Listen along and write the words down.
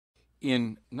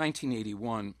In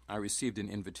 1981, I received an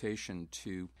invitation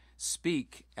to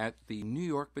speak at the New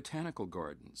York Botanical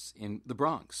Gardens in the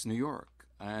Bronx, New York.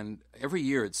 And every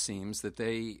year it seems that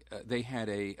they had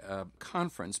a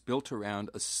conference built around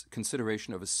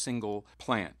consideration of a single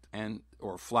plant and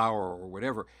or flower or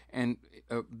whatever. And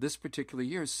this particular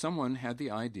year, someone had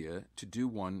the idea to do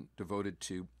one devoted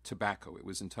to tobacco. It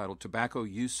was entitled "Tobacco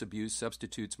Use, Abuse,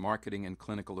 Substitutes, Marketing, and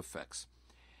Clinical Effects."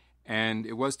 And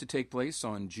it was to take place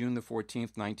on June the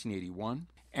 14th, 1981.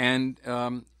 And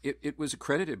it was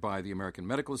accredited by the American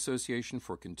Medical Association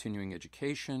for Continuing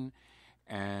Education.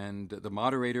 And the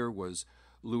moderator was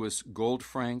Louis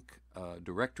Goldfrank,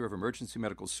 Director of Emergency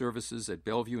Medical Services at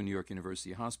Bellevue and New York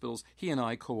University Hospitals. He and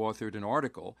I co-authored an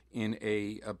article in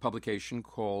a publication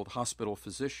called Hospital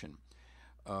Physician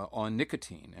on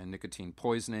nicotine and nicotine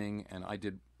poisoning. And I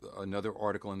did another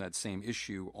article in that same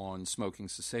issue on smoking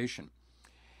cessation.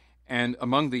 And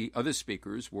among the other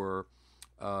speakers were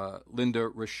Linda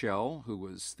Rochelle, who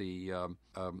was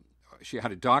she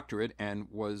had a doctorate and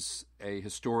was a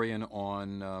historian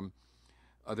on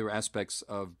other aspects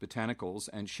of botanicals,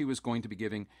 and she was going to be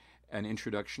giving an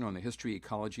introduction on the history,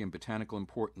 ecology, and botanical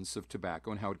importance of tobacco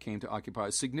and how it came to occupy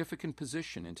a significant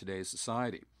position in today's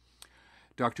society.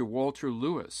 Dr. Walter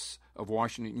Lewis of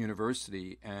Washington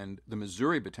University and the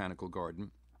Missouri Botanical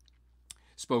Garden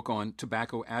spoke on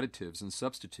tobacco additives and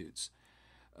substitutes.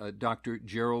 Dr.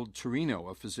 Gerald Torino,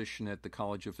 a physician at the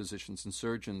College of Physicians and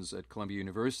Surgeons at Columbia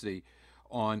University,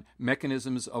 on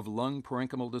mechanisms of lung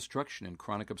parenchymal destruction in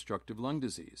chronic obstructive lung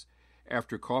disease.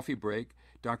 After coffee break,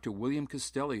 Dr. William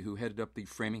Castelli, who headed up the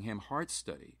Framingham Heart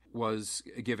Study, was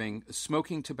giving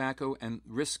smoking tobacco and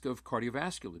risk of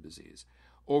cardiovascular disease.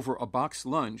 Over a box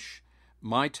lunch,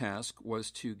 my task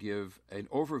was to give an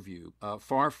overview.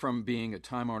 Far from being a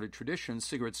time-honored tradition,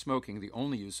 cigarette smoking, the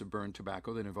only use of burned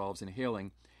tobacco that involves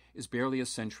inhaling, is barely a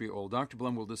century old. Dr.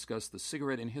 Blum will discuss the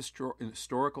cigarette in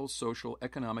historical, social,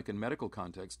 economic, and medical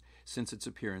context since its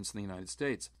appearance in the United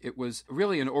States. It was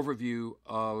really an overview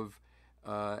of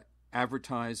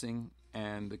advertising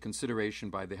and the consideration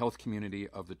by the health community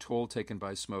of the toll taken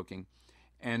by smoking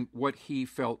and what he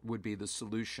felt would be the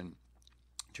solution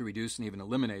to reduce and even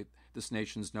eliminate this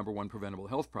nation's number one preventable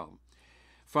health problem.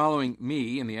 Following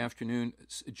me in the afternoon,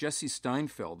 Jesse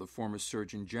Steinfeld, the former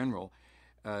Surgeon General,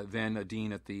 then a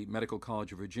dean at the Medical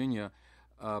College of Virginia,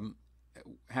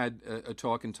 had a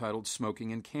talk entitled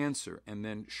Smoking and Cancer. And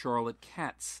then Charlotte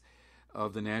Katz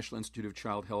of the National Institute of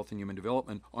Child Health and Human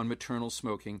Development on maternal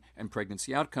smoking and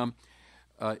pregnancy outcome.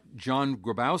 John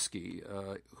Grabowski,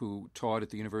 who taught at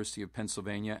the University of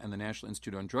Pennsylvania and the National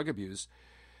Institute on Drug Abuse,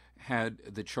 had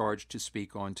the charge to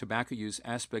speak on tobacco use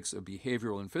aspects of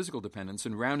behavioral and physical dependence.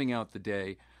 And rounding out the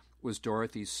day was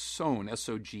Dorothy Sohn,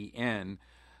 S-O-G-N,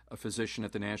 a physician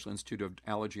at the National Institute of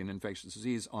Allergy and Infectious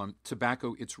Disease, on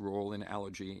tobacco, its role in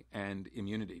allergy and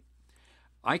immunity.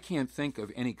 I can't think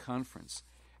of any conference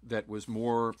that was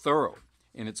more thorough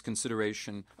in its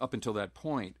consideration up until that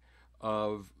point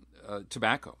of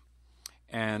tobacco.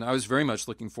 And I was very much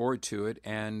looking forward to it.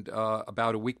 And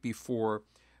about a week before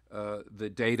the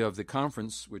date of the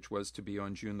conference, which was to be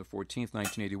on June the 14th,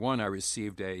 1981, I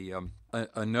received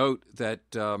a note that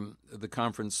the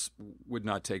conference would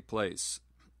not take place.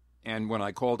 And when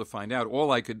I called to find out,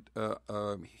 all I could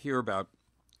hear about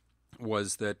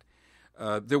was that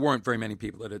there weren't very many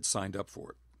people that had signed up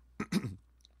for it.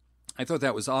 I thought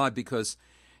that was odd because,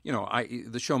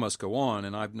 the show must go on,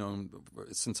 and I've known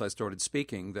since I started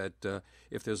speaking that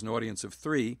if there's an audience of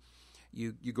 3,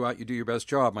 you go out, you do your best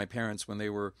job. My parents, when they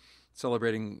were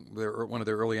celebrating one of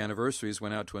their early anniversaries,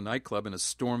 went out to a nightclub in a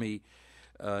stormy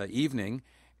evening,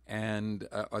 and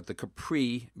at the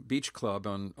Capri Beach Club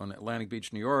on Atlantic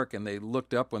Beach, New York, and they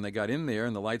looked up when they got in there,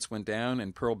 and the lights went down,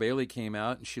 and Pearl Bailey came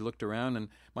out, and she looked around, and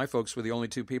my folks were the only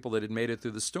 2 people that had made it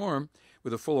through the storm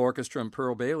with a full orchestra and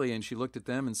Pearl Bailey, and she looked at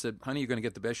them and said, "Honey, you're going to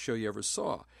get the best show you ever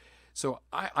saw." So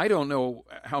I don't know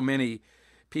how many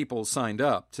people signed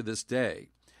up to this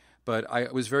day, but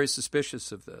I was very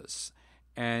suspicious of this.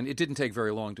 And it didn't take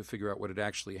very long to figure out what had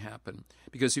actually happened.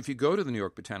 Because if you go to the New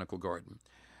York Botanical Garden,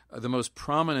 the most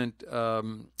prominent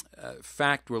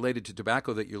fact related to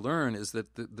tobacco that you learn is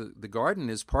that the garden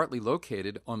is partly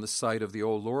located on the site of the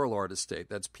old Lorillard estate.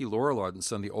 That's P. Lorillard and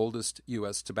Son, the oldest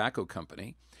U.S. tobacco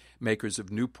company, makers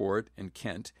of Newport and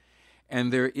Kent.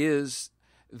 And there is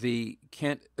the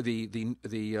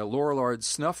Lorillard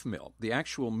snuff mill, the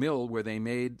actual mill where they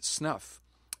made snuff,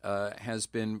 has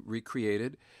been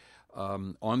recreated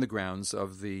on the grounds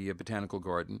of the Botanical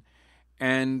Garden.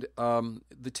 And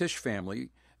the Tisch family,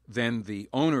 then the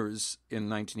owners in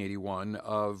 1981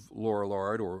 of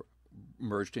Lorillard, or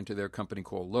merged into their company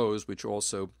called Lowe's, which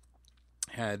also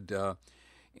had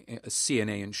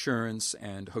CNA insurance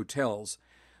and hotels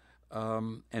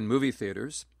and movie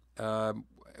theaters,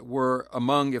 were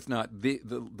among, if not the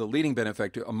leading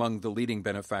benefactor, among the leading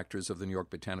benefactors of the New York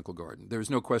Botanical Garden. There is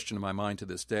no question in my mind to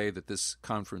this day that this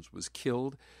conference was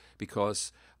killed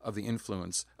because of the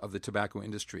influence of the tobacco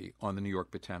industry on the New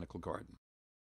York Botanical Garden.